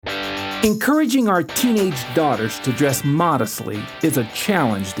Encouraging our teenage daughters to dress modestly is a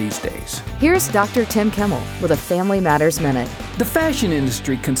challenge these days. Here's Dr. Tim Kimmel with a Family Matters Minute. The fashion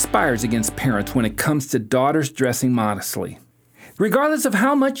industry conspires against parents when it comes to daughters dressing modestly. Regardless of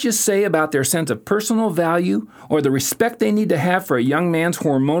how much you say about their sense of personal value or the respect they need to have for a young man's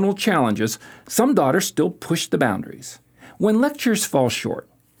hormonal challenges, some daughters still push the boundaries. When lectures fall short,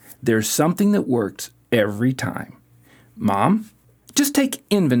 there's something that works every time. Mom, just take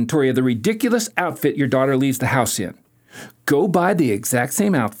inventory of the ridiculous outfit your daughter leaves the house in. Go buy the exact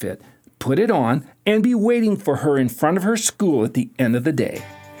same outfit, put it on, and be waiting for her in front of her school at the end of the day.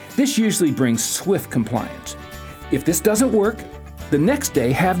 This usually brings swift compliance. If this doesn't work, the next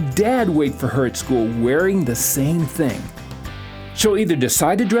day have Dad wait for her at school wearing the same thing. She'll either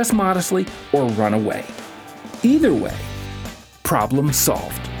decide to dress modestly or run away. Either way, problem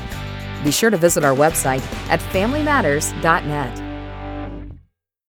solved. Be sure to visit our website at FamilyMatters.net.